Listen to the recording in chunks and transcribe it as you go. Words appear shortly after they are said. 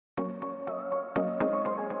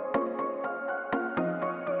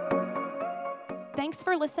Thanks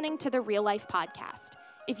for listening to the Real Life Podcast.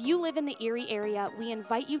 If you live in the Erie area, we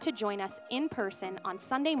invite you to join us in person on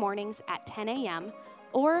Sunday mornings at 10 a.m.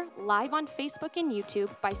 or live on Facebook and YouTube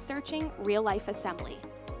by searching Real Life Assembly.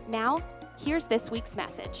 Now, here's this week's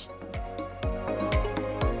message.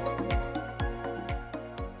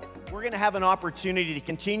 We're going to have an opportunity to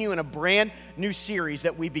continue in a brand new series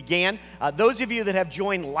that we began. Those of you that have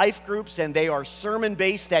joined life groups and they are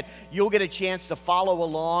sermon-based, that you'll get a chance to follow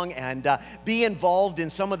along and be involved in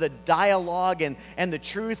some of the dialogue and the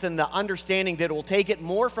truth and the understanding that will take it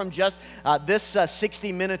more from just this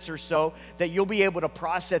 60 minutes or so, that you'll be able to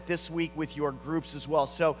process this week with your groups as well.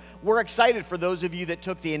 So we're excited for those of you that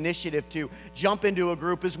took the initiative to jump into a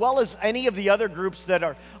group, as well as any of the other groups that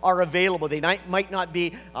are available. They might not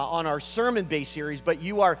be on our sermon-based series, but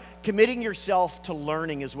you are committing yourself to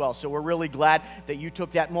learning as well. So we're really glad that you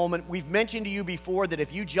took that moment. We've mentioned to you before that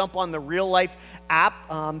if you jump on the Real Life app,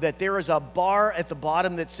 that there is a bar at the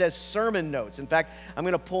bottom that says sermon notes. In fact, I'm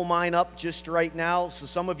going to pull mine up just right now so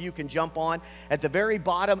some of you can jump on at the very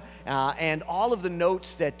bottom, and all of the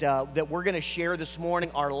notes that we're going to share this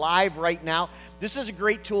morning are live right now. This is a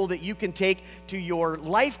great tool that you can take to your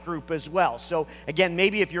life group as well. So again,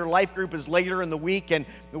 maybe if your life group is later in the week and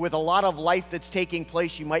with a lot of life that's taking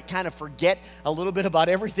place, you might kind of forget a little bit about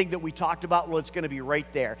everything that we talked about. Well, it's going to be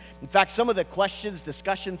right there. In fact, some of the questions,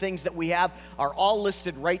 discussion things that we have are all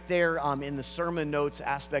listed right there in the sermon notes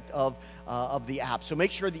aspect of the app. So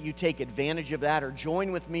make sure that you take advantage of that or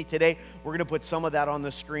join with me today. We're going to put some of that on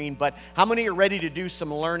the screen. But how many are ready to do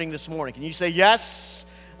some learning this morning? Can you say yes?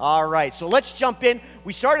 All right, so let's jump in.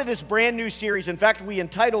 We started this brand new series. In fact, we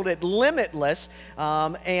entitled it Limitless,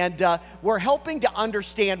 and we're helping to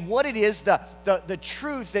understand what it is, the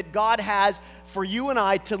truth that God has for you and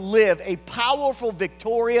I to live a powerful,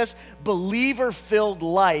 victorious, believer-filled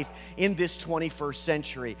life in this 21st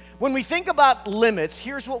century. When we think about limits,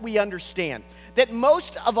 here's what we understand. That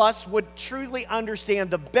most of us would truly understand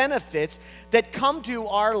the benefits that come to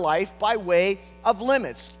our life by way of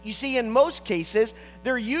limits. You see, in most cases,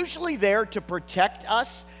 they're usually there to protect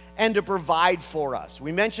us and to provide for us.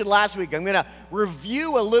 We mentioned last week, I'm going to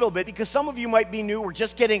review a little bit because some of you might be new. We're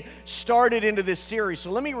just getting started into this series.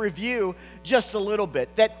 So let me review just a little bit.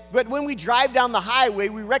 But when we drive down the highway,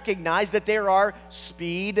 we recognize that there are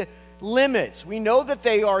speed limits. We know that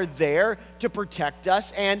they are there to protect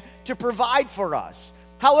us and to provide for us.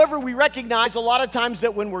 However, we recognize a lot of times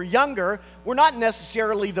that when we're younger, we're not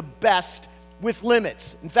necessarily the best with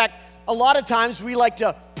limits. In fact, a lot of times we like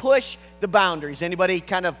to push the boundaries. Anybody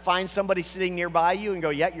kind of find somebody sitting nearby you and go,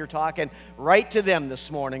 yeah, you're talking right to them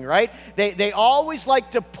this morning, right? They always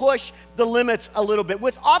like to push the limits a little bit,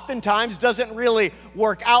 which oftentimes doesn't really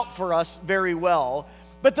work out for us very well.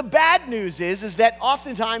 But the bad news is that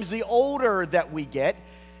oftentimes the older that we get,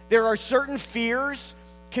 there are certain fears,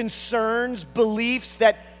 concerns, beliefs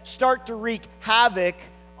that start to wreak havoc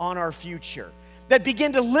on our future, that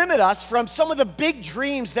begin to limit us from some of the big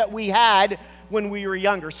dreams that we had when we were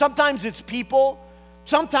younger. Sometimes it's people,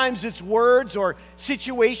 sometimes it's words or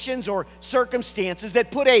situations or circumstances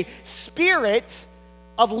that put a spirit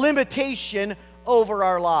of limitation over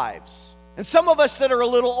our lives. And some of us that are a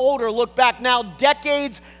little older look back now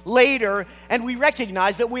decades later and we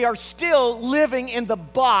recognize that we are still living in the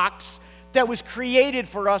box that was created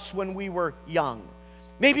for us when we were young.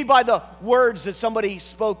 Maybe by the words that somebody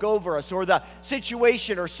spoke over us or the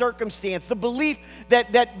situation or circumstance, the belief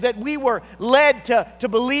that we were led to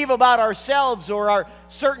believe about ourselves or our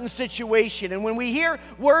certain situation. And when we hear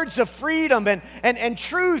words of freedom and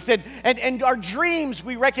truth and our dreams,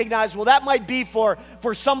 we recognize, well, that might be for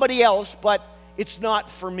somebody else, but it's not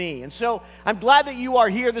for me. And so I'm glad that you are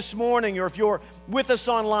here this morning, or if you're with us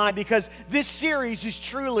online, because this series is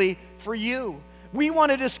truly for you. We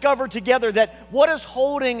want to discover together that what is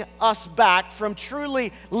holding us back from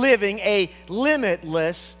truly living a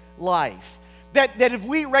limitless life. That if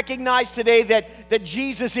we recognize today that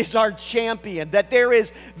Jesus is our champion, that there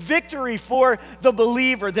is victory for the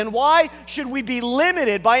believer, then why should we be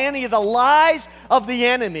limited by any of the lies of the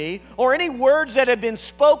enemy or any words that have been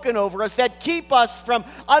spoken over us that keep us from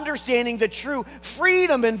understanding the true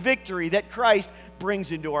freedom and victory that Christ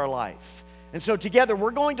brings into our life? And so together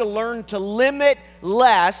we're going to learn to limit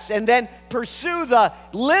less and then pursue the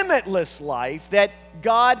limitless life that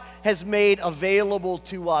God has made available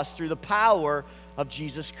to us through the power of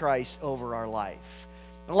Jesus Christ over our life.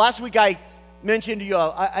 And last week I mention to you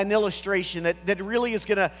an illustration that really is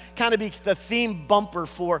going to kind of be the theme bumper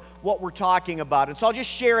for what we're talking about. And so I'll just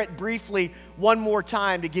share it briefly one more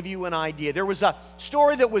time to give you an idea. There was a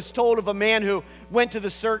story that was told of a man who went to the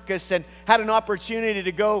circus and had an opportunity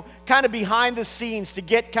to go kind of behind the scenes to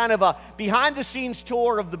get kind of a behind-the-scenes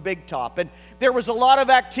tour of the Big Top. And there was a lot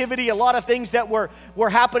of activity, a lot of things that were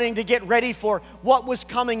happening to get ready for what was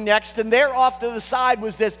coming next. And there off to the side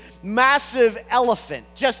was this massive elephant,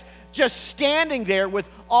 just standing there with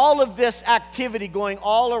all of this activity going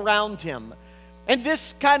all around him. And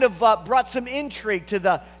this kind of brought some intrigue to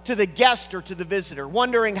the guest or to the visitor,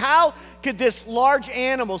 wondering how could this large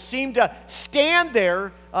animal seem to stand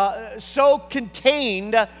there so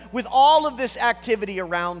contained with all of this activity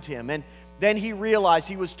around him. And then he realized,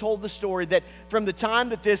 he was told the story that from the time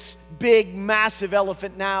that this big, massive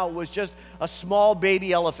elephant now was just a small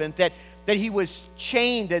baby elephant, that he was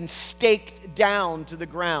chained and staked down to the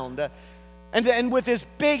ground. And with his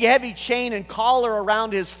big, heavy chain and collar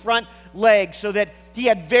around his front leg so that he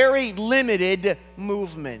had very limited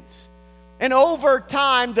movement. And over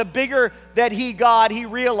time, the bigger that he got, he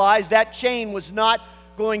realized that chain was not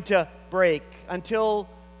going to break until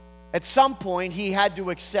at some point he had to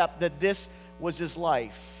accept that this was his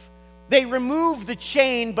life. They removed the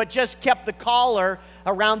chain but just kept the collar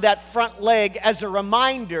around that front leg as a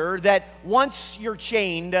reminder that once you're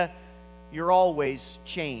chained, you're always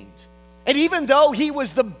chained. And even though he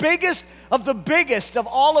was the biggest of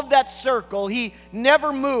all of that circle, he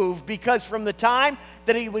never moved because from the time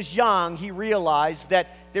that he was young, he realized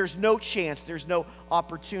that there's no chance, there's no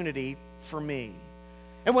opportunity for me.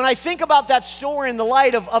 And when I think about that story in the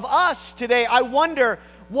light of us today, I wonder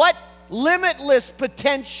what limitless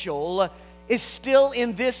potential is still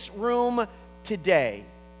in this room today.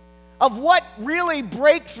 Of what really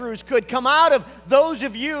breakthroughs could come out of those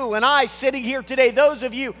of you and I sitting here today, those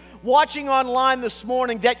of you watching online this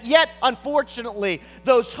morning, that yet, unfortunately,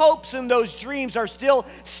 those hopes and those dreams are still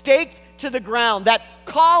staked to the ground. That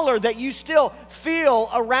collar that you still feel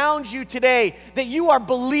around you today, that you are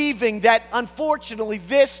believing that, unfortunately,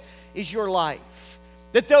 this is your life.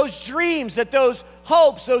 That those dreams, that those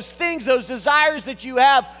hopes, those things, those desires that you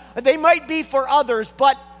have, they might be for others,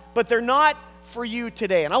 but they're not for you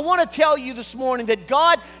today. And I want to tell you this morning that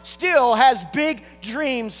God still has big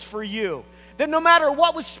dreams for you. That no matter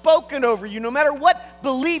what was spoken over you, no matter what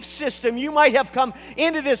belief system you might have come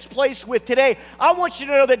into this place with today, I want you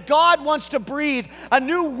to know that God wants to breathe a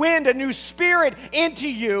new wind, a new spirit into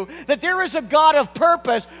you, that there is a God of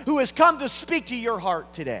purpose who has come to speak to your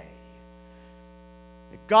heart today.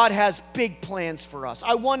 That God has big plans for us.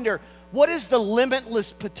 I wonder, what is the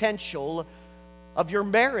limitless potential of your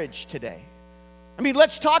marriage today? I mean,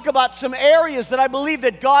 let's talk about some areas that I believe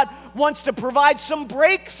that God wants to provide some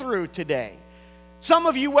breakthrough today. Some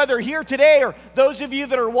of you, whether here today or those of you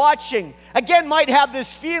that are watching, again, might have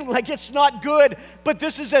this feeling like it's not good, but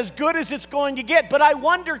this is as good as it's going to get. But I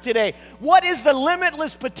wonder today, what is the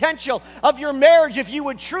limitless potential of your marriage if you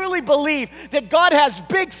would truly believe that God has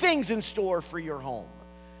big things in store for your home?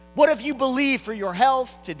 What if you believe for your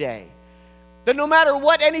health today? That no matter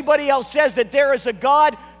what anybody else says, that there is a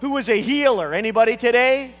God who is a healer. Anybody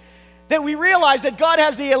today? That we realize that God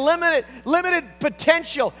has the limited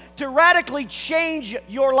potential to radically change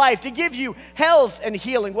your life, to give you health and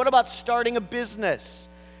healing. What about starting a business?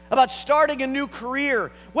 About starting a new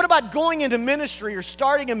career? What about going into ministry or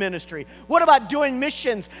starting a ministry? What about doing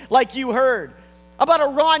missions like you heard? About a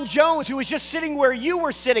Ron Jones who was just sitting where you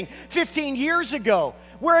were sitting 15 years ago,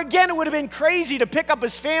 where again it would have been crazy to pick up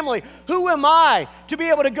his family. Who am I to be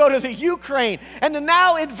able to go to the Ukraine and to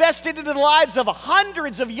now invest into the lives of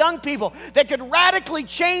hundreds of young people that could radically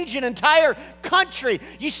change an entire country?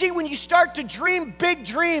 You see, when you start to dream big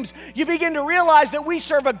dreams, you begin to realize that we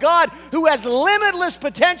serve a God who has limitless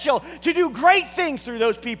potential to do great things through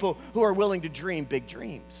those people who are willing to dream big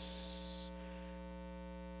dreams.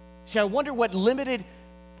 See, I wonder what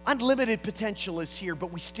unlimited potential is here,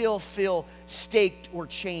 but we still feel staked or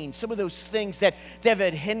chained. Some of those things that have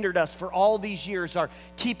hindered us for all these years are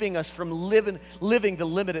keeping us from living the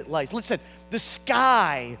limited life. Listen, the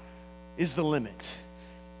sky is the limit.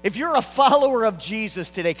 If you're a follower of Jesus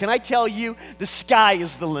today, can I tell you, the sky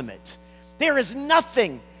is the limit. There is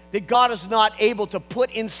nothing that God is not able to put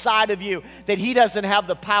inside of you that He doesn't have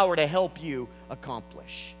the power to help you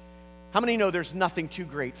accomplish. How many know there's nothing too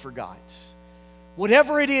great for God?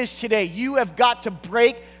 Whatever it is today, you have got to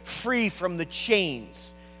break free from the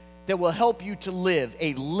chains that will help you to live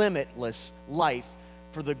a limitless life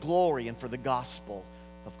for the glory and for the gospel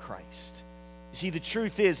of Christ. You see, the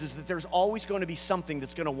truth is that there's always going to be something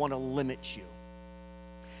that's going to want to limit you.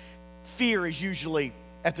 Fear is usually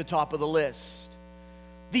at the top of the list.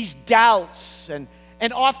 These doubts and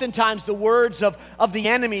oftentimes the words of the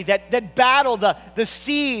enemy that battle the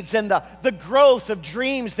seeds and the growth of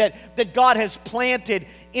dreams that God has planted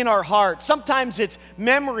in our hearts. Sometimes it's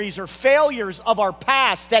memories or failures of our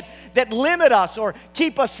past that limit us or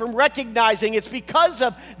keep us from recognizing it's because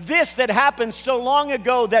of this that happened so long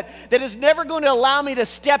ago that is never going to allow me to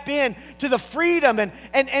step in to the freedom and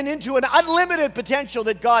into an unlimited potential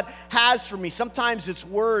that God has for me. Sometimes it's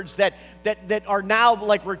words that are now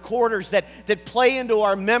like recorders that play into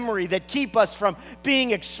our memory that keep us from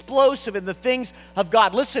being explosive in the things of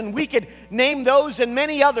God. Listen, we could name those and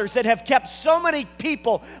many others that have kept so many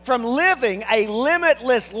people from living a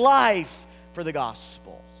limitless life for the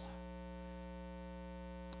gospel.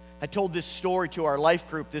 I told this story to our life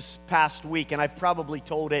group this past week, and I've probably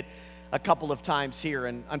told it a couple of times here,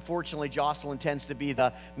 and unfortunately Jocelyn tends to be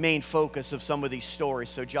the main focus of some of these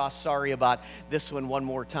stories, so Joss, sorry about this one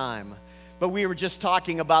more time. But we were just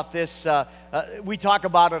talking about this, we talk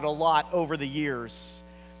about it a lot over the years.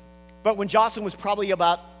 But when Jocelyn was probably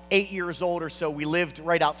about 8 years old or so, we lived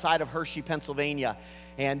right outside of Hershey, Pennsylvania.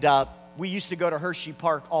 And we used to go to Hershey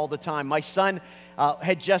Park all the time. My son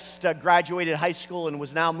had just graduated high school and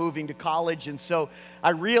was now moving to college. And so I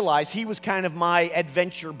realized he was kind of my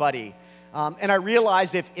adventure buddy. And I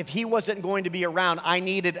realized if he wasn't going to be around, I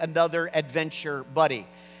needed another adventure buddy.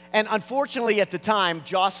 And unfortunately at the time,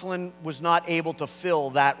 Jocelyn was not able to fill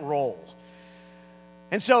that role.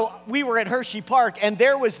 And so we were at Hershey Park, and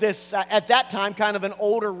there was this, at that time, kind of an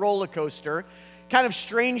older roller coaster, kind of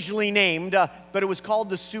strangely named, but it was called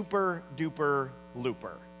the Super Duper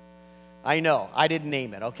Looper. I know, I didn't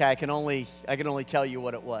name it, okay? I can only tell you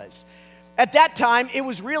what it was. At that time, it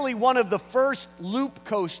was really one of the first loop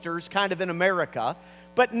coasters kind of in America,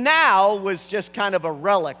 but now was just kind of a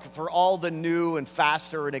relic for all the new and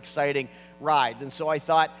faster and exciting rides. And so I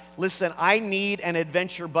thought, listen, I need an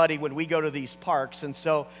adventure buddy when we go to these parks. And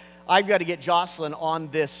so I've got to get Jocelyn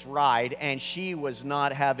on this ride, and she was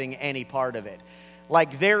not having any part of it.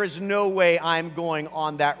 Like, there is no way I'm going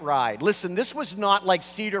on that ride. Listen, this was not like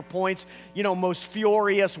Cedar Point's, most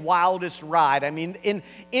furious, wildest ride. I mean,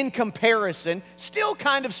 in comparison, still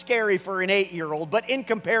kind of scary for an 8-year-old, but in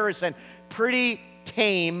comparison, pretty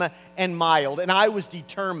tame and mild. And I was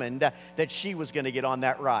determined that she was going to get on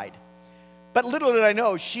that ride. But little did I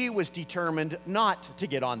know, she was determined not to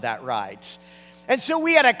get on that ride. And so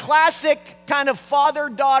we had a classic kind of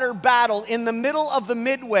father-daughter battle in the middle of the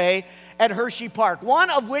midway at Hershey Park, one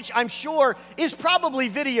of which I'm sure is probably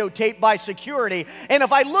videotaped by security. And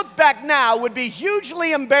if I look back now, would be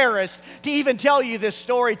hugely embarrassed to even tell you this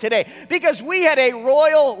story today, because we had a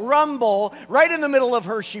Royal Rumble right in the middle of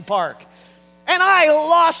Hershey Park. And I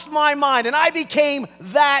lost my mind, and I became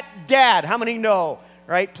that dad. How many know?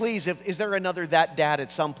 Right? Please, is there another that dad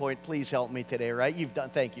at some point? Please help me today, right?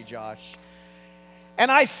 Thank you, Josh.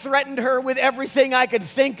 And I threatened her with everything I could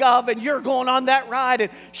think of, and you're going on that ride.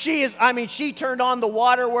 And she turned on the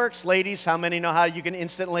waterworks. Ladies, how many know how you can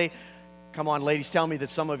instantly, come on, ladies, tell me that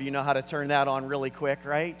some of you know how to turn that on really quick,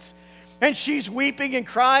 right? And she's weeping and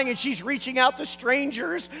crying, and she's reaching out to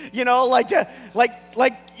strangers, I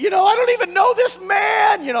don't even know this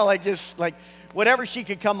man, whatever she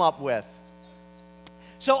could come up with.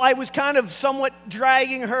 So I was kind of somewhat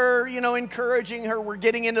dragging her, encouraging her. We're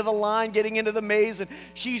getting into the line, getting into the maze, and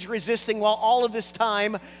she's resisting. While all of this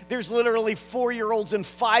time, there's literally 4-year-olds and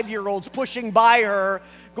 5-year-olds pushing by her,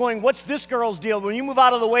 going, "What's this girl's deal? When you move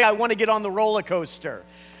out of the way, I want to get on the roller coaster."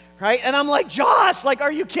 Right? And I'm like, "Joss,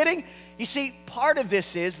 are you kidding?" You see, part of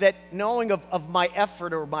this is that knowing of my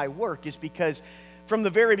effort or my work is because from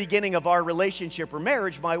the very beginning of our relationship or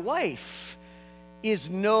marriage, my wife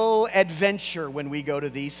is no adventure when we go to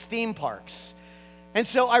these theme parks. And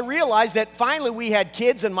so I realized that finally we had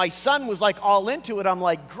kids and my son was all into it. I'm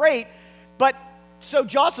like, great. But so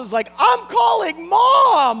Jocelyn's like, "I'm calling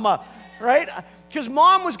mom," right? Because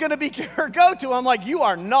mom was going to be her go-to. I'm like, "You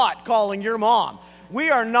are not calling your mom.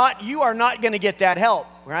 You are not going to get that help,"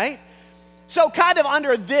 right? So kind of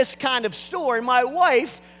under this kind of story, my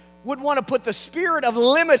wife would want to put the spirit of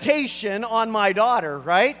limitation on my daughter,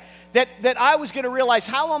 right? That I was going to realize,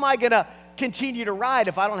 how am I going to continue to ride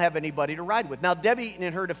if I don't have anybody to ride with? Now, Debbie,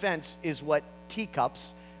 in her defense, is what?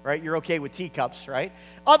 Teacups, right? You're okay with teacups, right?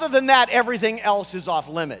 Other than that, everything else is off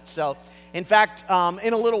limits. So, in fact,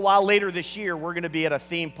 in a little while later this year, we're going to be at a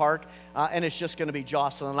theme park, and it's just going to be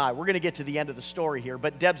Jocelyn and I. We're going to get to the end of the story here,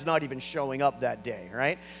 but Deb's not even showing up that day,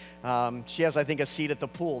 right? She has, I think, a seat at the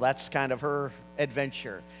pool. That's kind of her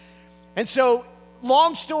adventure. And so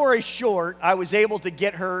long story short, I was able to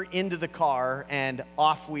get her into the car, and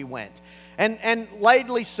off we went. And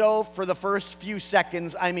lightly so for the first few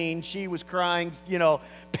seconds. I mean, she was crying,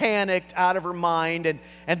 panicked, out of her mind.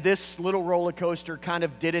 And this little roller coaster kind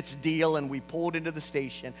of did its deal, and we pulled into the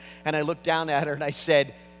station. And I looked down at her, and I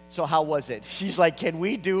said, "So how was it?" She's like, "Can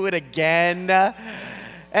we do it again?"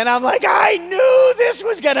 And I'm like, I knew this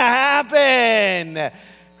was going to happen.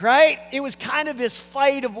 Right? It was kind of this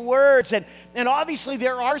fight of words. And obviously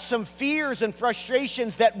there are some fears and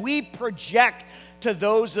frustrations that we project to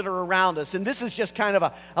those that are around us. And this is just kind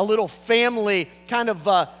of a little family kind of,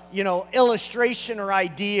 illustration or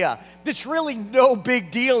idea. That's really no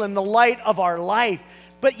big deal in the light of our life.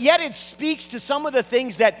 But yet it speaks to some of the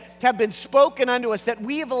things that have been spoken unto us, that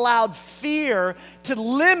we have allowed fear to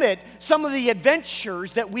limit some of the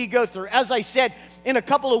adventures that we go through. As I said, in a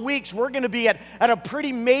couple of weeks, we're going to be at a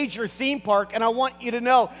pretty major theme park, and I want you to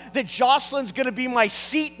know that Jocelyn's going to be my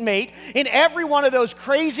seatmate in every one of those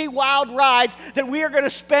crazy wild rides that we are going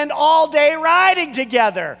to spend all day riding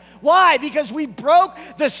together. Why? Because we broke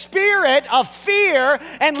the spirit of fear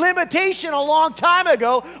and limitation a long time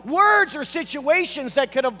ago. Words or situations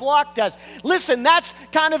that could have blocked us. Listen, that's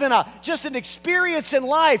kind of just an experience in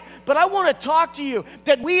life. But I want to talk to you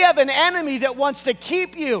that we have an enemy that wants to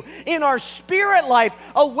keep you in our spirit life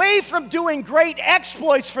away from doing great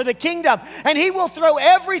exploits for the kingdom. And he will throw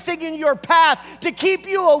everything in your path to keep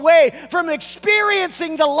you away from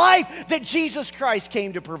experiencing the life that Jesus Christ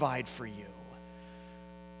came to provide for you.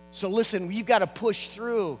 So listen, we've got to push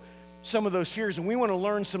through some of those fears, and we want to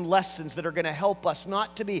learn some lessons that are going to help us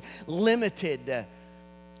not to be limited,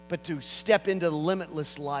 but to step into the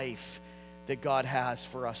limitless life that God has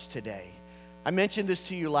for us today. I mentioned this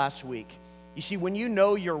to you last week. You see, when you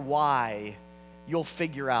know your why, you'll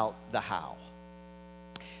figure out the how.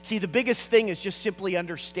 See, the biggest thing is just simply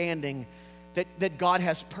understanding that God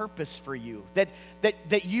has purpose for you,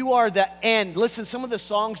 that you are the end. Listen, some of the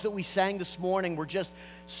songs that we sang this morning were just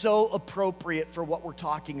so appropriate for what we're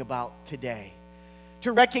talking about today.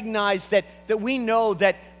 To recognize that we know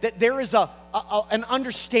that there is an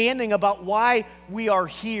understanding about why we are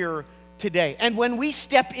here today. And when we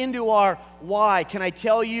step into our why, can I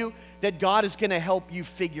tell you that God is going to help you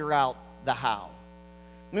figure out the how?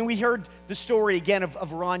 I mean, we heard the story again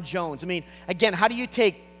of Ron Jones. I mean, again, how do you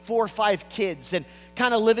take 4 or 5 kids and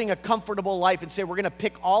kind of living a comfortable life and say, we're going to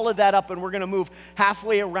pick all of that up and we're going to move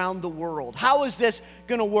halfway around the world? How is this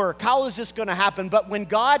going to work? How is this going to happen? But when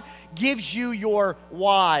God gives you your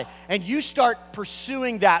why and you start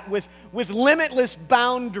pursuing that with limitless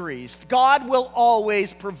boundaries, God will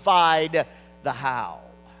always provide the how.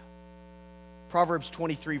 Proverbs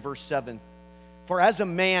 23 verse 7, for as a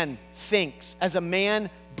man thinks, as a man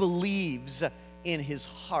believes in his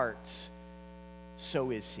heart,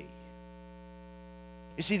 so is he.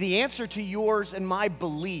 You see, the answer to yours and my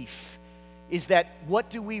belief is that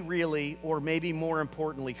what do we really, or maybe more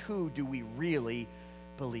importantly, who do we really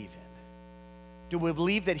believe in? Do we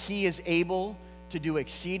believe that he is able to do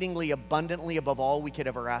exceedingly abundantly above all we could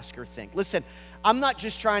ever ask or think? Listen, I'm not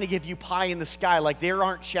just trying to give you pie in the sky. Like, there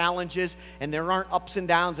aren't challenges and there aren't ups and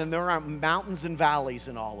downs and there aren't mountains and valleys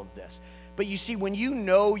in all of this. But you see, when you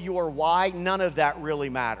know your why, none of that really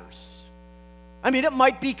matters. I mean, it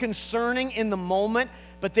might be concerning in the moment,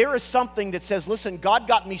 but there is something that says, listen, God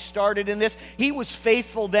got me started in this. He was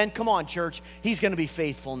faithful then. Come on, church. He's going to be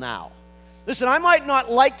faithful now. Listen, I might not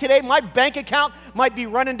like today. My bank account might be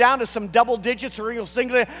running down to some double digits or even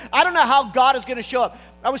single. I don't know how God is going to show up.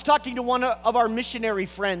 I was talking to one of our missionary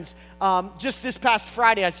friends just this past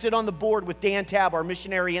Friday. I sit on the board with Dan Tabb, our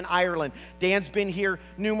missionary in Ireland. Dan's been here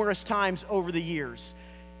numerous times over the years.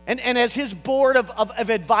 And as his board of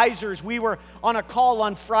advisors, we were on a call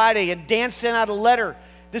on Friday, and Dan sent out a letter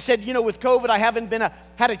that said, with COVID, I haven't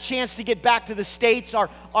had a chance to get back to the States.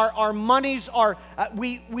 Our monies are,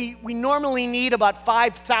 we normally need about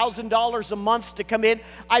 $5,000 a month to come in.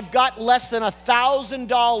 I've got less than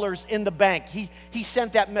 $1,000 in the bank. He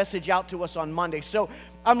sent that message out to us on Monday. So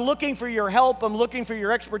I'm looking for your help. I'm looking for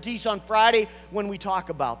your expertise on Friday when we talk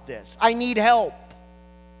about this. I need help.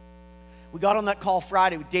 We got on that call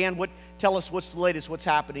Friday with Dan. Tell us what's the latest, what's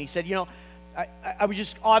happening. He said, I was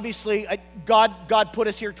just obviously God put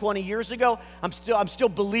us here 20 years ago. I'm still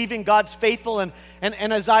believing God's faithful, and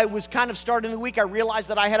as I was kind of starting the week, I realized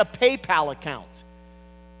that I had a PayPal account.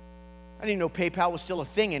 I didn't even know PayPal was still a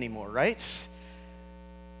thing anymore, right?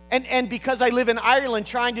 And because I live in Ireland,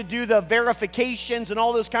 trying to do the verifications and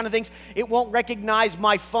all those kind of things, it won't recognize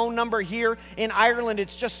my phone number here in Ireland.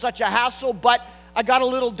 It's just such a hassle, but I got a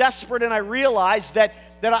little desperate and I realized that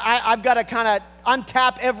I've got to kind of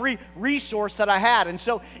untap every resource that I had. And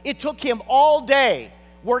so it took him all day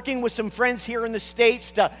working with some friends here in the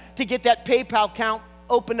States to get that PayPal account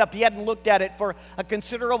opened up. He hadn't looked at it for a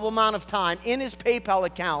considerable amount of time. In his PayPal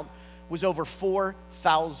account was over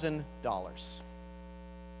 $4,000.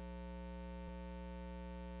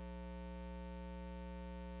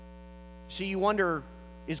 So you wonder,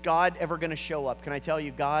 is God ever going to show up? Can I tell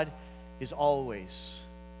you, God is always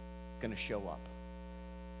going to show up.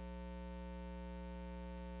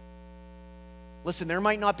 Listen, there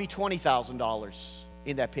might not be $20,000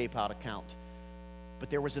 in that PayPal account, but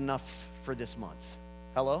there was enough for this month.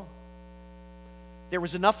 Hello? There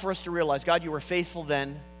was enough for us to realize, God, you were faithful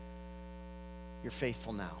then, you're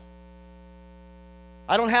faithful now.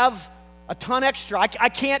 I don't have a ton extra. I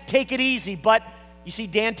can't take it easy, but you see,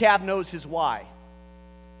 Dan Tabb knows his why.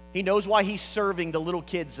 He knows why he's serving the little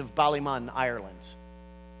kids of Ballymun, Ireland.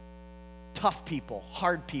 Tough people,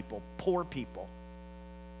 hard people, poor people.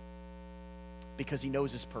 Because he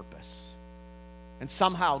knows his purpose. And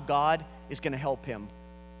somehow God is going to help him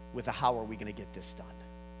with a how are we going to get this done.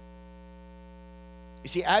 You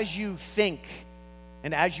see, as you think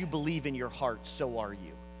and as you believe in your heart, so are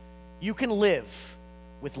you. You can live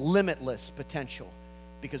with limitless potential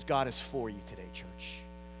because God is for you today, church.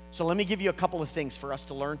 So let me give you a couple of things for us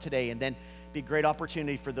to learn today, and then be a great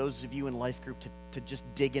opportunity for those of you in Life Group to just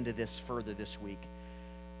dig into this further this week.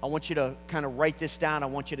 I want you to kind of write this down. I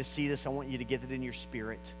want you to see this. I want you to get it in your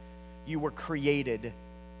spirit. You were created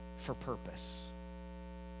for purpose.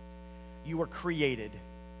 You were created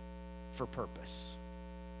for purpose.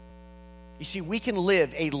 You see, we can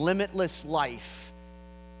live a limitless life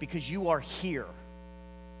because you are here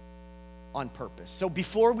on purpose. So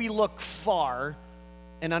before we look far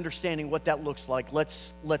and understanding what that looks like,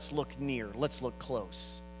 let's look near. Let's look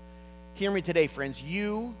close. Hear me today, friends.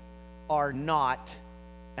 You are not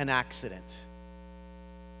an accident.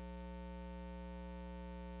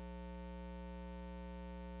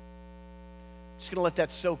 Just going to let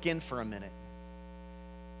that soak in for a minute.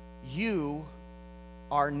 You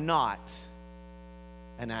are not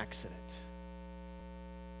an accident.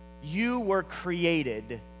 You were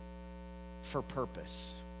created for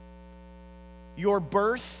purpose. Your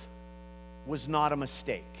birth was not a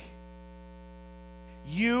mistake.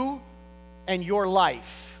 You and your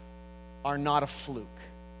life are not a fluke.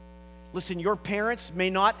 Listen, your parents may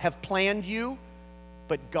not have planned you,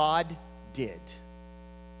 but God did.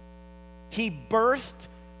 He birthed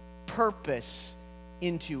purpose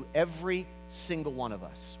into every single one of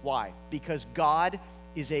us. Why? Because God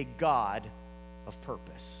is a God of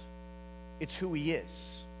purpose. It's who He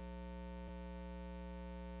is.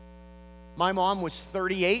 My mom was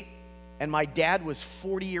 38, and my dad was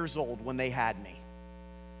 40 years old when they had me.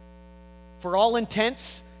 For all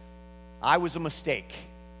intents, I was a mistake.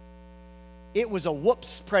 It was a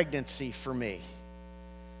whoops pregnancy for me.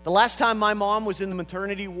 The last time my mom was in the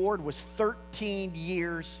maternity ward was 13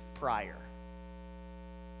 years prior.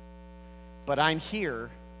 But I'm here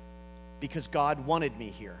because God wanted me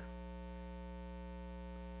here.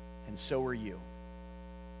 And so are you.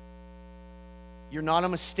 You're not a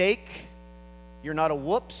mistake. You're not a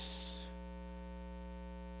whoops.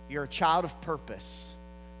 You're a child of purpose.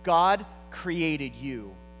 God created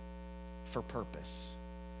you for purpose.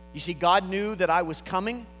 You see, God knew that I was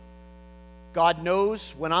coming. God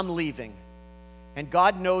knows when I'm leaving. And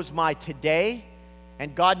God knows my today.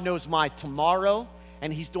 And God knows my tomorrow.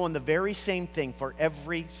 And He's doing the very same thing for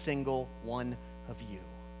every single one of you.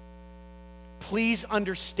 Please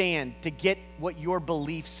understand, to get what your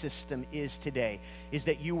belief system is today, is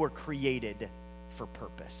that you were created for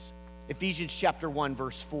purpose. Ephesians chapter 1,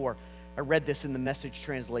 verse 4. I read this in the Message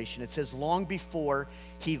translation. It says, long before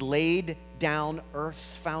He laid down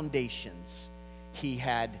earth's foundations, He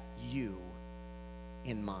had you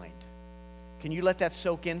in mind. Can you let that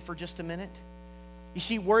soak in for just a minute? You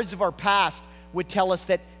see, words of our past would tell us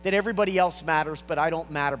that everybody else matters, but I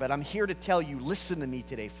don't matter. But I'm here to tell you, listen to me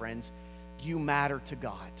today, friends. You matter to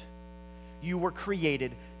God. You were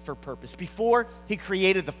created for purpose. Before He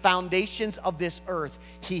created the foundations of this earth,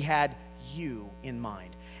 He had you in mind.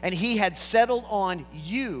 And He had settled on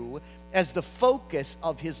you as the focus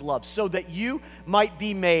of His love, so that you might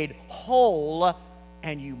be made whole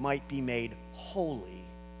and you might be made holy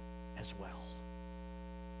as well.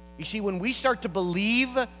 You see, when we start to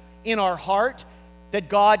believe in our heart that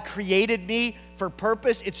God created me for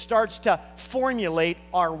purpose, it starts to formulate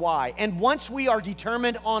our why. And once we are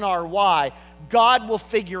determined on our why, God will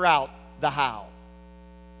figure out the how.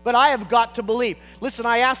 But I have got to believe. Listen,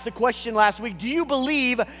 I asked the question last week, do you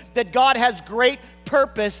believe that God has great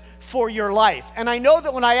purpose for your life? And I know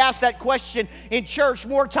that when I ask that question in church,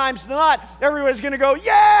 more times than not, everyone's going to go,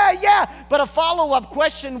 yeah. But a follow-up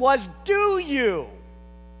question was, do you?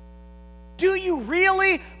 Do you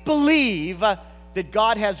really believe that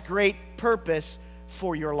God has great purpose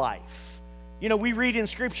for your life? You know, we read in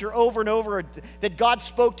Scripture over and over that God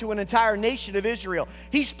spoke to an entire nation of Israel.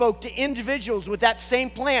 He spoke to individuals with that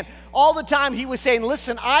same plan. All the time he was saying,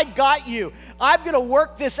 listen, I got you. I'm going to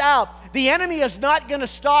work this out. The enemy is not going to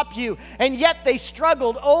stop you. And yet they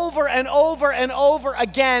struggled over and over and over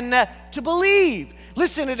again to believe.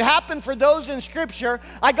 Listen, it happened for those in Scripture.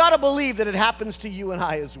 I got to believe that it happens to you and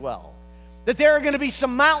I as well. That there are going to be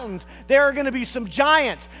some mountains, there are going to be some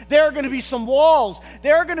giants, there are going to be some walls,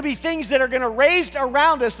 there are going to be things that are going to raise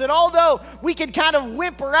around us that although we can kind of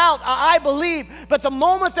whimper out, I believe, but the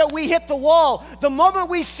moment that we hit the wall, the moment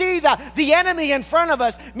we see the enemy in front of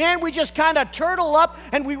us, man, we just kind of turtle up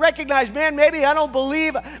and we recognize, man, maybe I don't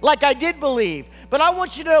believe like I did believe. But I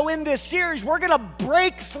want you to know in this series, we're going to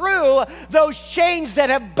break through those chains that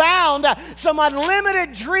have bound some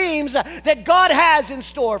unlimited dreams that God has in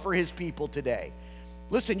store for his people today.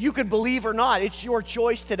 Listen, you can believe or not. It's your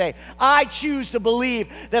choice today. I choose to believe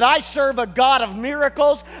that I serve a God of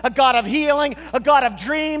miracles, a God of healing, a God of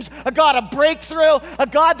dreams, a God of breakthrough, a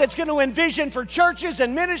God that's going to envision for churches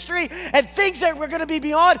and ministry and things that we're going to be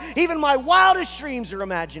beyond even my wildest dreams or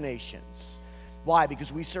imaginations. Why?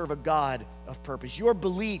 Because we serve a God of purpose. Your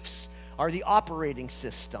beliefs are the operating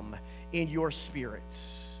system in your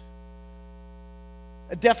spirits.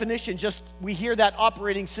 A definition, we hear that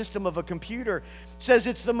operating system of a computer, says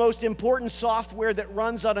it's the most important software that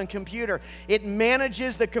runs on a computer. It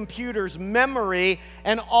manages the computer's memory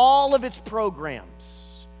and all of its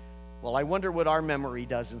programs. Well, I wonder what our memory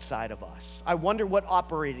does inside of us. I wonder what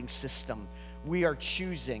operating system we are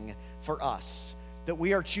choosing for us, that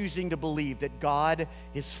we are choosing to believe that God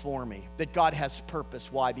is for me, that God has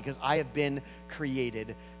purpose. Why? Because I have been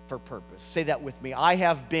created for purpose. Say that with me. I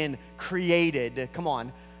have been created, come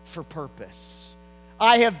on, for purpose.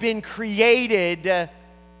 I have been created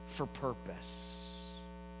for purpose.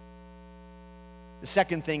 The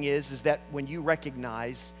second thing is that when you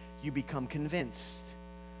recognize, you become convinced.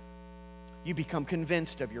 You become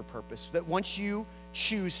convinced of your purpose. That once you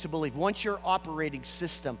choose to believe, once your operating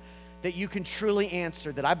system, that you can truly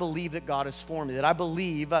answer that I believe that God is for me, that I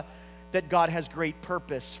believe that God has great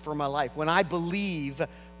purpose for my life. When I believe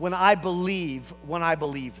that,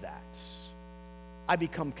 I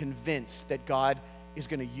become convinced that God is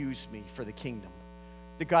going to use me for the kingdom,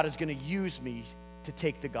 that God is going to use me to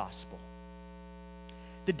take the gospel.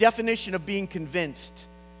 The definition of being convinced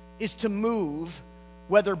is to move,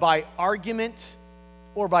 whether by argument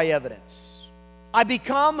or by evidence. I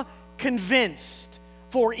become convinced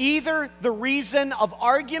for either the reason of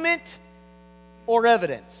argument or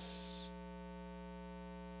evidence.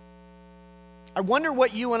 I wonder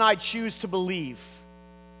what you and I choose to believe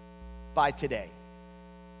by today.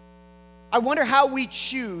 I wonder how we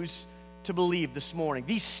choose to believe this morning.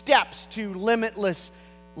 These steps to limitless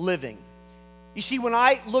living. You see, when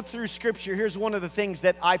I look through Scripture, here's one of the things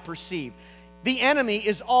that I perceive. The enemy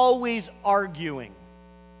is always arguing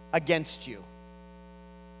against you.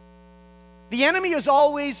 The enemy is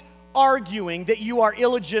always arguing that you are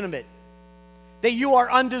illegitimate, that you are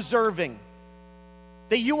undeserving,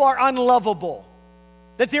 that you are unlovable,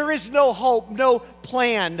 that there is no hope, no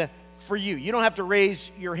plan for you. You don't have to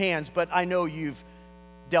raise your hands, but I know you've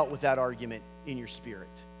dealt with that argument in your spirit.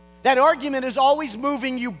 That argument is always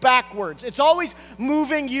moving you backwards. It's always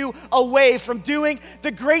moving you away from doing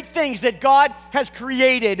the great things that God has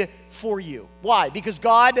created for you. Why? Because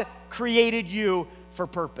God created you for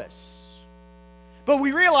purpose. But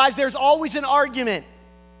we realize there's always an argument.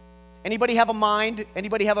 Anybody have a mind?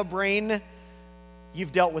 Anybody have a brain?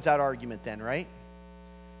 You've dealt with that argument then, right?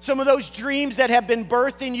 Some of those dreams that have been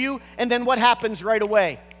birthed in you, and then what happens right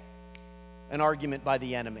away? An argument by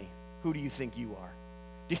the enemy. Who do you think you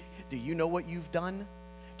are? Do you know what you've done?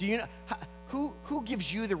 Do you know who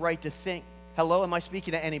gives you the right to think? Hello, am I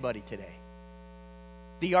speaking to anybody today?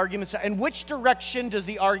 The arguments, and which direction does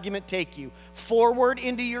the argument take you? Forward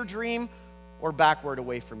into your dream or backward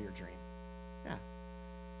away from your dream? Yeah.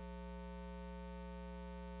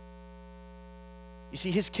 You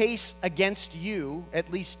see, his case against you, at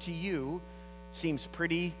least to you, seems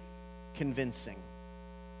pretty convincing.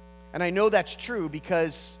 And I know that's true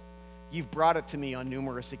because you've brought it to me on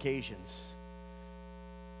numerous occasions.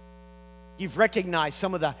 You've recognized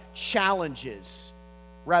some of the challenges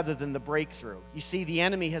rather than the breakthrough. You see, the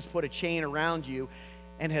enemy has put a chain around you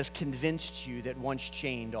and has convinced you that once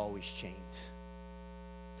chained, always chained.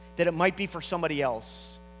 That it might be for somebody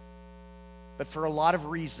else, But for a lot of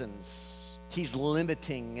reasons, he's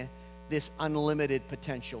limiting this unlimited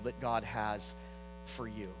potential that God has for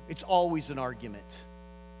you. It's always an argument.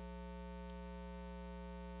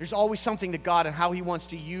 There's always something to God and how he wants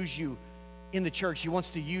to use you in the church. He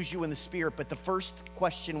wants to use you in the Spirit. But the first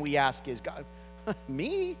question we ask is, God,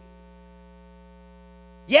 me?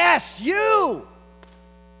 Yes, you.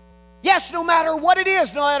 Yes, no matter what it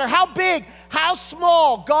is, no matter how big, how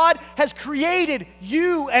small, God has created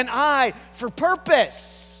you and I for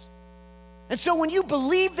purpose. And so when you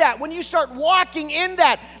believe that, when you start walking in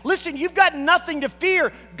that, listen, you've got nothing to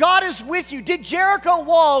fear. God is with you. Did Jericho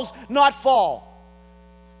walls not fall?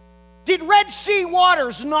 Did Red Sea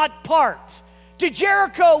waters not part? Did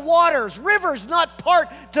Jericho waters, rivers not part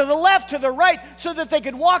to the left, to the right, so that they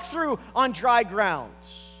could walk through on dry grounds?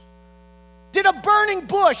 Did a burning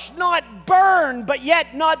bush not burn, but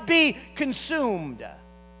yet not be consumed?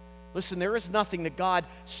 Listen, there is nothing that God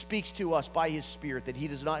speaks to us by his Spirit that he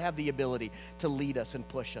does not have the ability to lead us and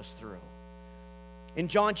push us through. In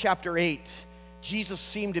John chapter 8, Jesus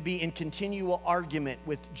seemed to be in continual argument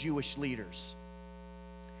with Jewish leaders.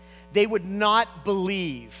 They would not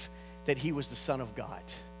believe that he was the Son of God.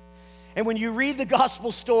 And when you read the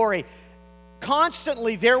gospel story,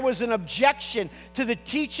 constantly there was an objection to the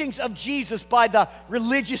teachings of Jesus by the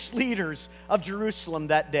religious leaders of Jerusalem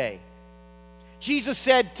that day. Jesus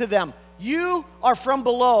said to them, "You are from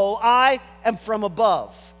below, I am from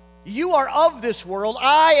above. You are of this world,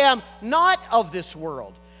 I am not of this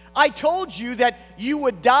world. I told you that you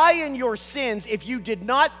would die in your sins if you did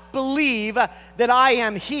not believe that I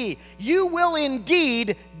am he. You will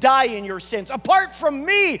indeed die in your sins. Apart from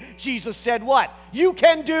me," Jesus said, what? "You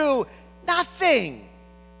can do nothing."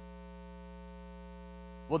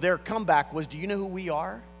 Well, their comeback was, do you know who we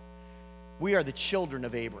are? We are the children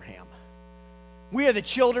of Abraham. We are the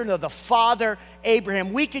children of the father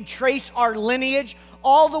Abraham. We could trace our lineage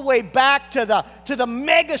all the way back to the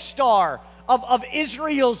megastar of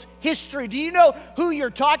Israel's history. Do you know who you're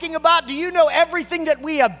talking about? Do you know everything that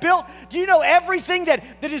we have built? Do you know everything that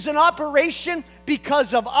is in operation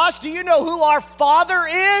because of us? Do you know who our Father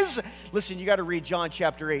is? Listen, you got to read John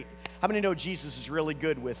chapter 8. How many know Jesus is really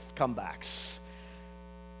good with comebacks?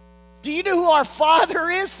 Do you know who our father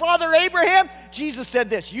is? Father Abraham? Jesus said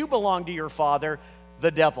this, "You belong to your father, the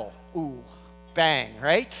devil." Ooh, bang,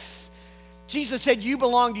 right? Jesus said, "You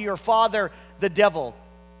belong to your father, the devil,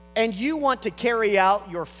 and you want to carry out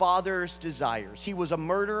your father's desires. He was a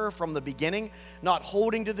murderer from the beginning, not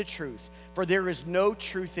holding to the truth, for there is no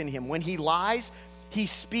truth in him. When he lies, he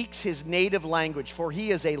speaks his native language, for he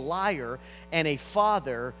is a liar and a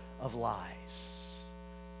father of lies."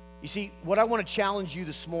 You see, what I want to challenge you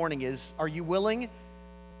this morning is, are you willing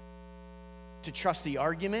to trust the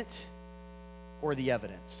argument or the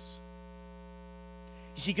evidence?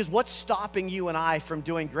 You see, because what's stopping you and I from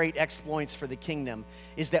doing great exploits for the kingdom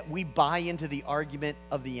is that we buy into the argument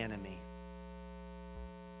of the enemy.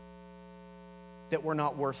 That we're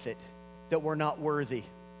not worth it, that we're not worthy,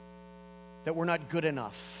 that we're not good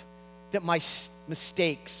enough, that my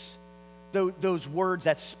mistakes, those words,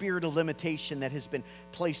 that spirit of limitation that has been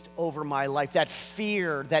placed over my life, that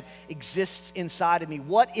fear that exists inside of me.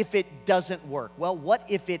 What if it doesn't work? Well, what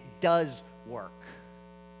if it does work?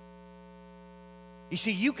 You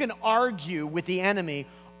see, you can argue with the enemy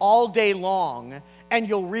all day long, and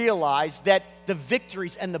you'll realize that the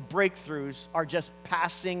victories and the breakthroughs are just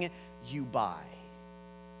passing you by.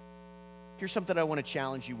 Here's something I want to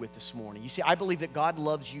challenge you with this morning. You see, I believe that God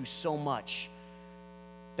loves you so much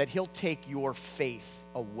that he'll take your faith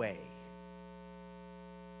away.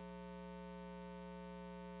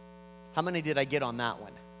 How many did I get on that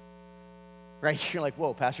one? Right? You're like,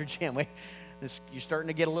 whoa, Pastor Jim, wait, you're starting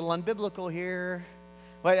to get a little unbiblical here.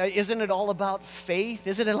 But isn't it all about faith?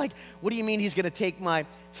 Isn't it like, what do you mean he's going to take my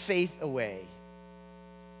faith away?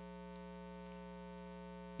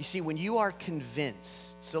 You see, when you are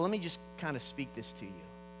convinced, so let me just kind of speak this to you.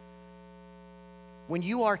 When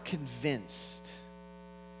you are convinced,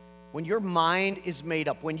 when your mind is made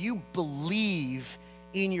up, when you believe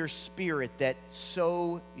in your spirit that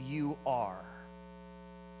so you are,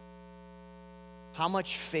 how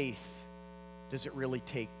much faith does it really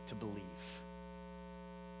take to believe?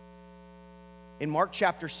 In Mark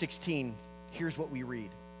chapter 16, here's what we read.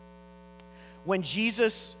 When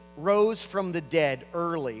Jesus rose from the dead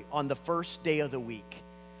early on the first day of the week,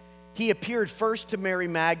 he appeared first to Mary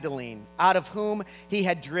Magdalene, out of whom he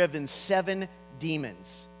had driven 7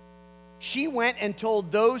 demons. She went and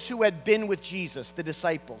told those who had been with Jesus, the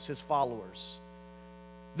disciples, his followers,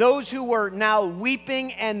 those who were now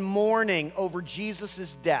weeping and mourning over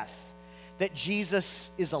Jesus' death, that Jesus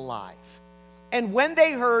is alive. And when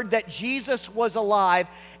they heard that Jesus was alive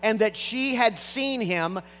and that she had seen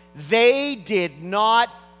him, they did not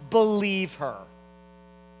believe her.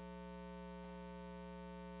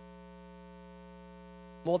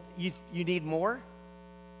 Well, you need more?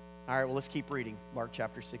 All right, well, let's keep reading. Mark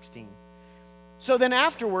chapter 16. So then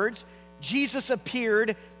afterwards, Jesus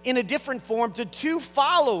appeared in a different form to two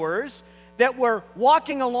followers that were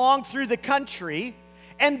walking along through the country,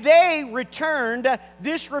 and they returned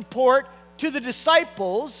this report to the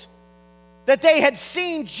disciples that they had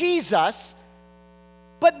seen Jesus,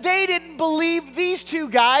 but they didn't believe these two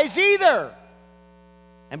guys either.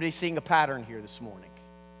 Anybody seeing a pattern here this morning?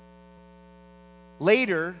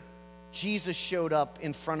 Later, Jesus showed up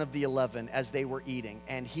in front of the 11 as they were eating,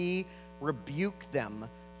 and he rebuked them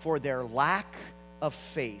for their lack of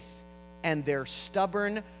faith and their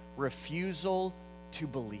stubborn refusal to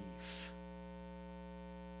believe.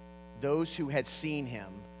 Those who had seen him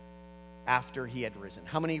after he had risen.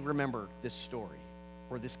 How many remember this story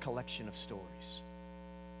or this collection of stories?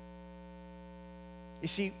 You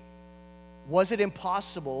see, was it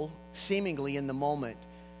impossible, seemingly in the moment,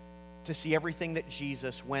 to see everything that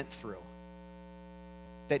Jesus went through,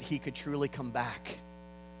 that he could truly come back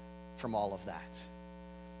from all of that?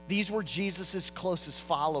 These were Jesus' closest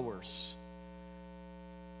followers,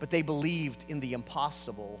 but they believed in the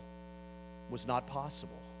impossible was not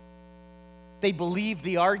possible. They believed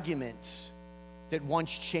the argument that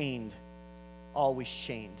once chained, always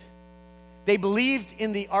chained. They believed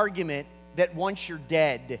in the argument that once you're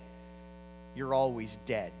dead, you're always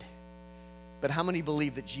dead. But how many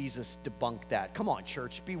believe that Jesus debunked that? Come on,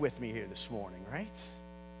 church, be with me here this morning, right?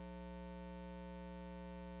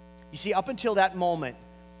 You see, up until that moment,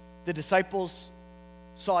 the disciples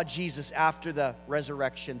saw Jesus after the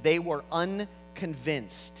resurrection. They were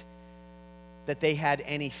unconvinced that they had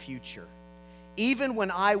any future. Even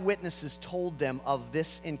when eyewitnesses told them of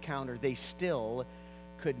this encounter, they still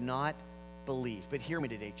could not believe. But hear me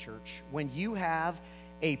today, church. When you have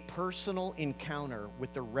a personal encounter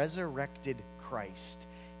with the resurrected Christ,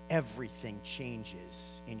 everything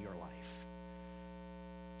changes in your life.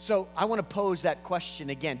 So I want to pose that question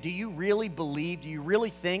again. Do you really believe, do you really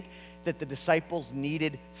think that the disciples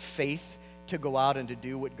needed faith to go out and to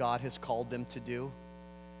do what God has called them to do?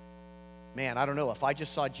 Man, I don't know. If I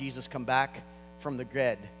just saw Jesus come back from the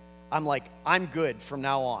dead, I'm like, I'm good from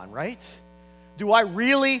now on, right? Do I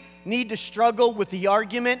really need to struggle with the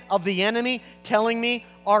argument of the enemy telling me,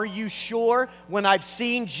 are you sure, when I've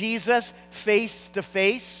seen Jesus face to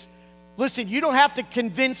face? Listen, you don't have to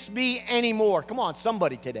convince me anymore. Come on,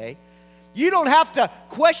 somebody today. You don't have to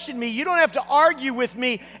question me. You don't have to argue with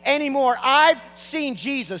me anymore. I've seen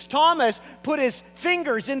Jesus. Thomas put his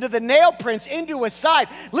fingers into the nail prints into his side.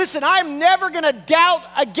 Listen, I'm never going to doubt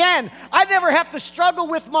again. I never have to struggle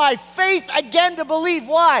with my faith again to believe.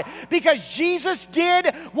 Why? Because Jesus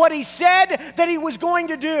did what he said that he was going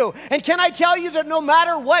to do. And can I tell you that no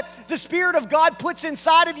matter what the Spirit of God puts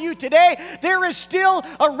inside of you today, there is still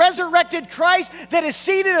a resurrected Christ that is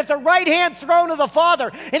seated at the right-hand throne of the Father.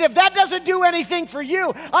 And if that doesn't do anything for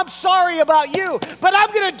you, I'm sorry about you, but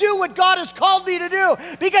I'm going to do what God has called me to do,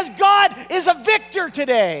 because God is a victor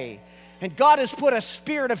today. And God has put a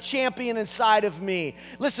spirit of champion inside of me.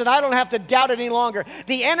 Listen, I don't have to doubt it any longer.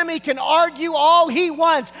 The enemy can argue all he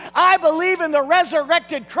wants. I believe in the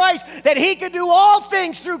resurrected Christ, that he can do all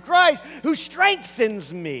things through Christ who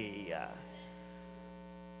strengthens me.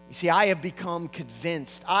 You see, I have become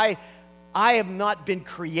convinced. I have not been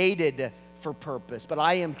created for purpose, but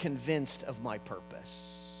I am convinced of my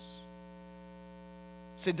purpose.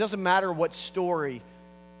 So it doesn't matter what story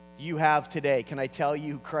you have today. Can I tell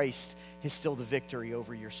you, Christ is still the victory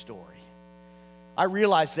over your story. I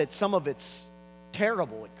realize that some of it's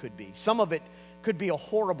terrible, it could be. Some of it could be a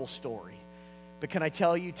horrible story. But can I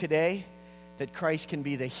tell you today that Christ can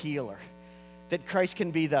be the healer, that Christ can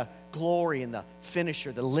be the glory and the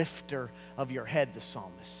finisher, the lifter of your head, the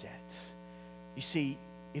psalmist said. You see,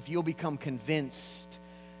 if you'll become convinced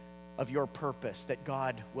of your purpose, that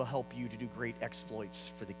God will help you to do great exploits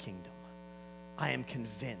for the kingdom. I am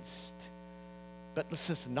convinced. But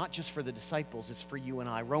listen, not just for the disciples, it's for you and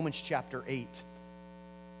I. Romans chapter 8.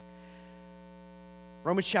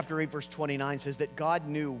 Romans chapter 8 verse 29 says that God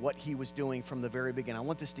knew what he was doing from the very beginning. I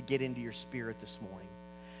want this to get into your spirit this morning.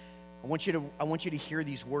 I want you to hear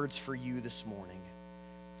these words for you this morning.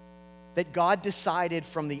 That God decided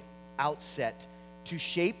from the outset to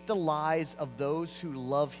shape the lives of those who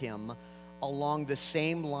love him along the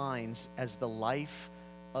same lines as the life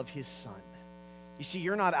of his Son. You see,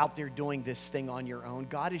 you're not out there doing this thing on your own.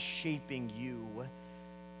 God is shaping you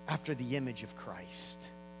after the image of Christ.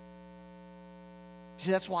 See,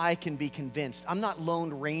 that's why I can be convinced. I'm not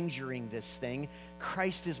Lone Rangering this thing.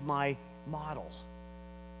 Christ is my model.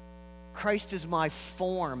 Christ is my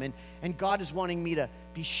form, and God is wanting me to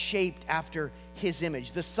be shaped after his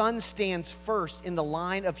image. The Son stands first in the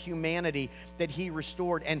line of humanity that he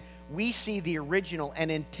restored, and we see the original and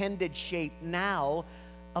intended shape now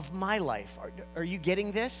of my life. Are you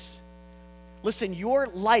getting this? Listen, your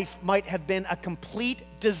life might have been a complete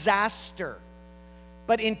disaster,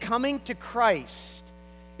 but in coming to Christ,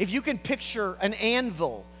 if you can picture an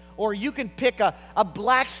anvil, or you can pick a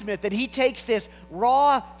blacksmith, that he takes this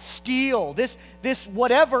raw steel, this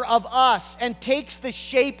whatever of us, and takes the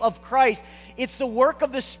shape of Christ. It's the work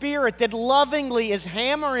of the Spirit that lovingly is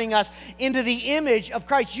hammering us into the image of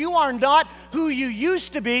Christ. You are not who you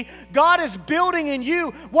used to be. God is building in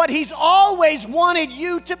you what he's always wanted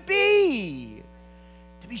you to be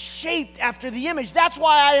shaped after the image. That's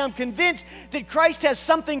why I am convinced that Christ has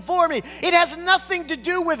something for me. It has nothing to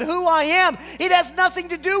do with who I am. It has nothing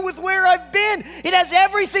to do with where I've been. It has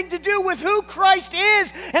everything to do with who Christ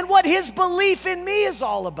is and what his belief in me is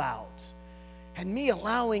all about. And me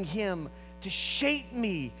allowing him to shape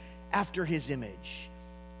me after his image.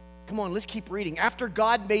 Come on, let's keep reading. After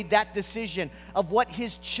God made that decision of what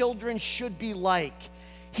his children should be like,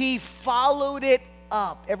 he followed it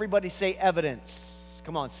up. Everybody say evidence.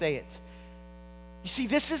 Come on, say it. You see,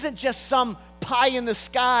 this isn't just some pie in the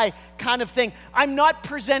sky kind of thing. I'm not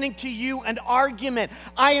presenting to you an argument.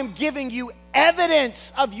 I am giving you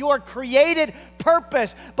evidence of your created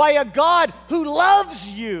purpose by a God who loves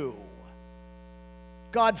you.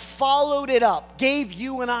 God followed it up, gave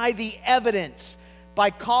you and I the evidence by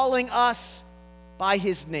calling us by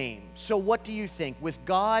his name. So what do you think? With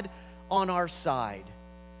God on our side,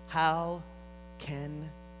 how can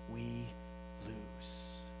we lose?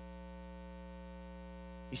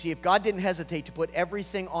 You see, if God didn't hesitate to put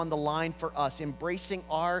everything on the line for us, embracing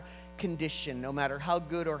our condition, no matter how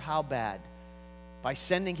good or how bad, by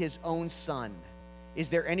sending his own Son, is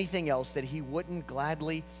there anything else that he wouldn't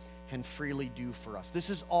gladly and freely do for us? This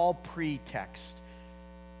is all pretext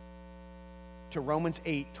to Romans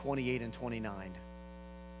 8, 28 and 29.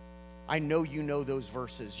 I know you know those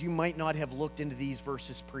verses. You might not have looked into these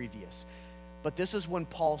verses previous, but this is when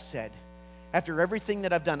Paul said, after everything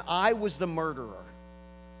that I've done, I was the murderer.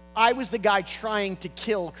 I was the guy trying to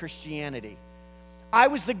kill Christianity. I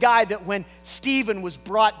was the guy that when Stephen was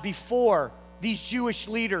brought before these Jewish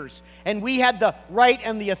leaders, and we had the right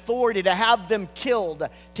and the authority to have them killed,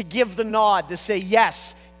 to give the nod, to say,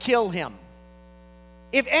 yes, kill him.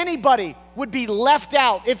 If anybody would be left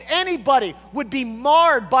out, if anybody would be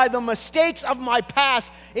marred by the mistakes of my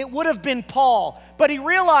past, it would have been Paul. But he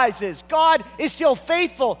realizes God is still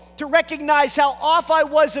faithful to recognize how off I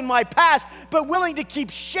was in my past, but willing to keep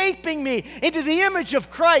shaping me into the image of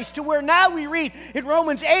Christ, to where now we read in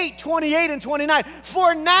Romans 8, 28 and 29,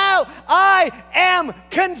 for now I am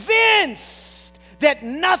convinced that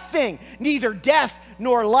nothing, neither death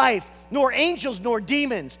nor life, nor angels, nor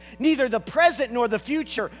demons, neither the present nor the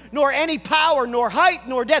future, nor any power, nor height,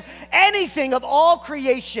 nor depth, anything of all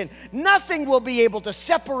creation, nothing will be able to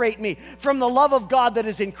separate me from the love of God that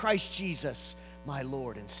is in Christ Jesus, my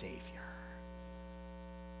Lord and Savior.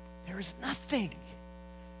 There is nothing.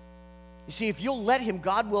 You see, if you'll let him,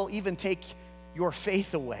 God will even take your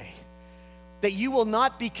faith away. That you will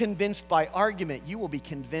not be convinced by argument, you will be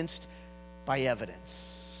convinced by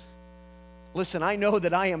evidence. Listen, I know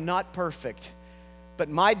that I am not perfect, but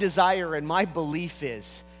my desire and my belief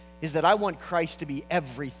is that I want Christ to be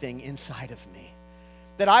everything inside of me.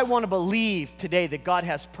 That I want to believe today that God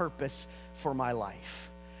has purpose for my life.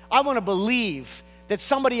 I want to believe that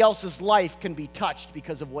somebody else's life can be touched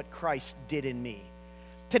because of what Christ did in me.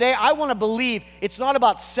 Today, I want to believe it's not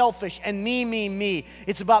about selfish and me.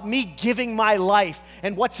 It's about me giving my life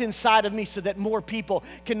and what's inside of me so that more people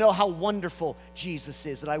can know how wonderful Jesus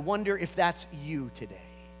is. And I wonder if that's you today.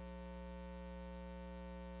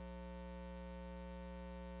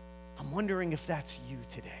 I'm wondering if that's you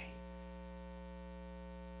today.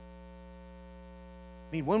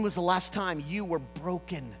 I mean, when was the last time you were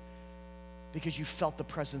broken because you felt the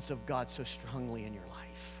presence of God so strongly in your life?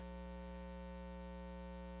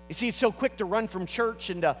 You see, it's so quick to run from church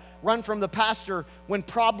and to run from the pastor when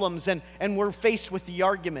problems and we're faced with the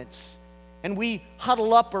arguments. And we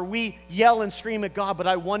huddle up or we yell and scream at God. But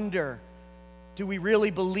I wonder, do we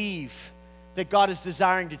really believe that God is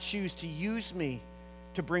desiring to choose to use me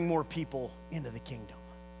to bring more people into the kingdom?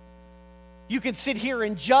 You can sit here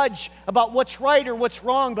and judge about what's right or what's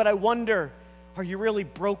wrong, but I wonder, are you really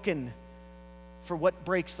broken for what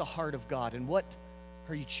breaks the heart of God? And what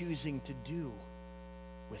are you choosing to do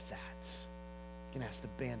with that? I'm going to ask the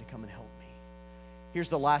band to come and help me. Here's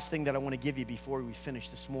the last thing that I want to give you before we finish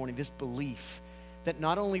this morning, this belief that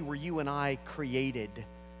not only were you and I created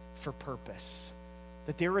for purpose,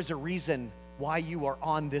 that there is a reason why you are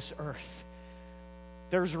on this earth.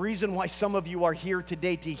 There's a reason why some of you are here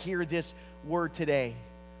today to hear this word today.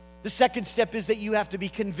 The second step is that you have to be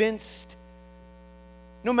convinced.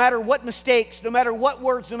 No matter what mistakes, no matter what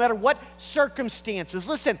words, no matter what circumstances.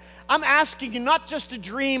 Listen, I'm asking you not just to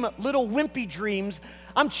dream little wimpy dreams.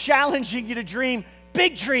 I'm challenging you to dream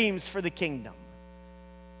big dreams for the kingdom.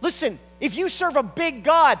 Listen, if you serve a big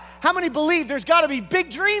God, how many believe there's got to be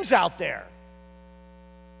big dreams out there?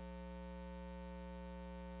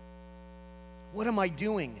 What am I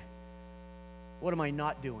doing? What am I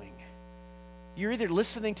not doing? You're either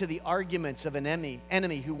listening to the arguments of an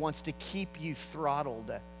enemy who wants to keep you throttled,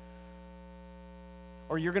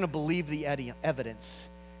 or you're going to believe the evidence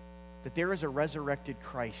that there is a resurrected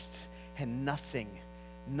Christ and nothing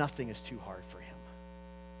is too hard for him.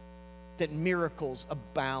 That miracles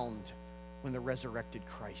abound when the resurrected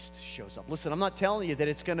Christ shows up. Listen, I'm not telling you that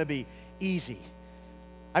it's going to be easy.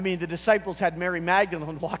 I mean, the disciples had Mary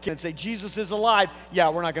Magdalene walk in and say, Jesus is alive. Yeah,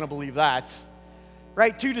 we're not going to believe that.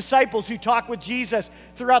 Right? 2 disciples who talked with Jesus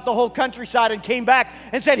throughout the whole countryside and came back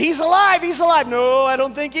and said, he's alive, he's alive. No, I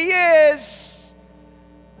don't think he is.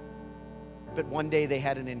 But one day they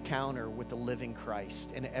had an encounter with the living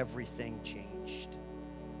Christ and everything changed.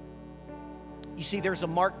 You see, there's a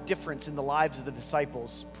marked difference in the lives of the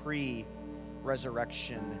disciples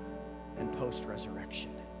pre-resurrection and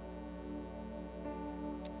post-resurrection.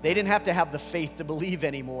 They didn't have to have the faith to believe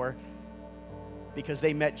anymore because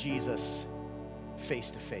they met Jesus face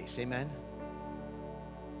to face. Amen?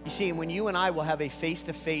 You see, when you and I will have a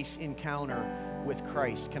face-to-face encounter with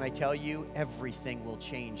Christ, can I tell you, everything will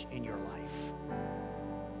change in your life.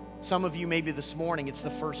 Some of you, maybe this morning, it's the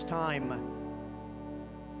first time.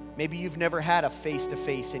 Maybe you've never had a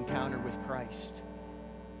face-to-face encounter with Christ.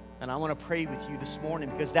 And I want to pray with you this morning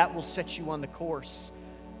because that will set you on the course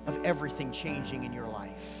of everything changing in your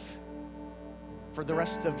life. For the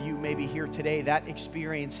rest of you maybe here today, that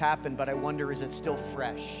experience happened, but I wonder, is it still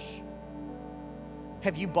fresh?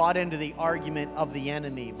 Have you bought into the argument of the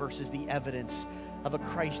enemy versus the evidence of a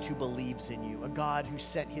Christ who believes in you, a God who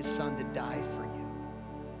sent his son to die for you,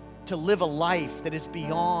 to live a life that is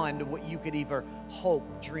beyond what you could either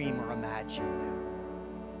hope, dream, or imagine?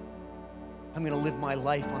 I'm going to live my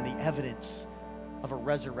life on the evidence of a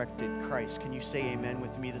resurrected Christ. Can you say amen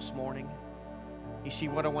with me this morning? You see,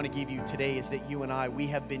 what I want to give you today is that you and I, we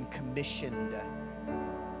have been commissioned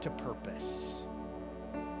to purpose.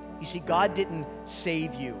 You see, God didn't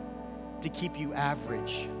save you to keep you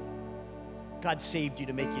average. God saved you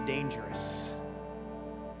to make you dangerous.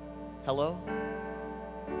 Hello?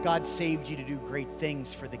 God saved you to do great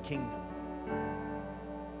things for the kingdom.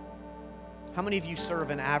 How many of you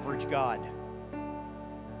serve an average God?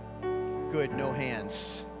 Good, no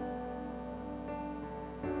hands.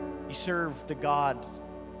 You serve the God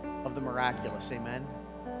of the miraculous, amen?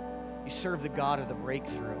 You serve the God of the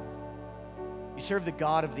breakthrough. You serve the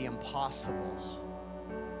God of the impossible.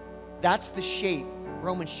 That's the shape,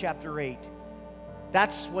 Romans chapter 8.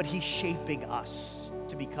 That's what he's shaping us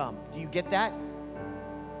to become. Do you get that?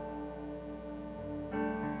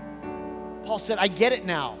 Paul said, I get it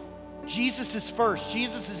now. Jesus is first.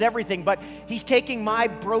 Jesus is everything. But he's taking my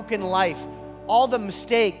broken life, all the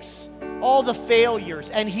mistakes, all the failures,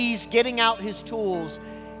 and he's getting out his tools,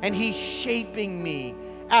 and he's shaping me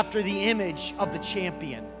after the image of the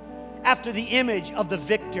champion, after the image of the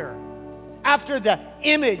victor, after the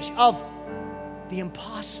image of the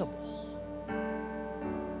impossible.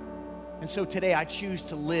 And so today I choose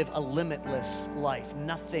to live a limitless life,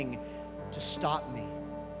 nothing to stop me.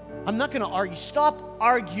 I'm not going to argue. Stop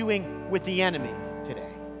arguing with the enemy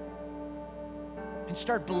today and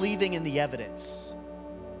start believing in the evidence.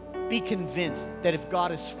 Be convinced that if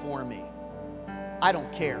God is for me, I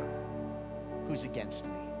don't care who's against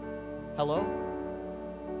me. Hello?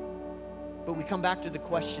 But we come back to the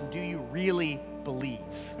question, do you really believe?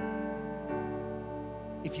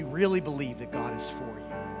 If you really believe that God is for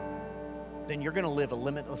you, then you're going to live a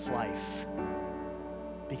limitless life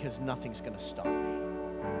because nothing's going to stop me.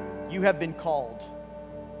 You have been called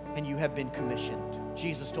and you have been commissioned.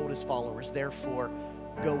 Jesus told his followers, therefore,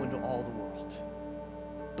 go into all the world.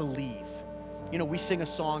 Believe. You know, we sing a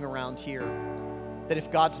song around here that if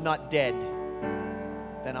God's not dead,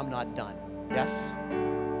 then I'm not done. Yes?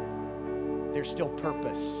 There's still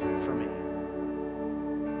purpose for me.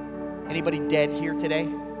 Anybody dead here today?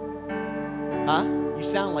 Huh? You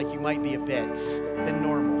sound like you might be a bit than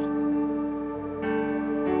normal.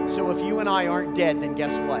 So if you and I aren't dead, then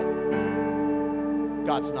guess what?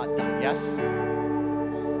 God's not done, yes?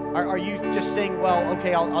 Are you just saying, well,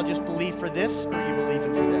 okay, I'll just believe for this, or are you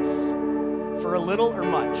believing for this? For a little or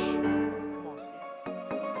much?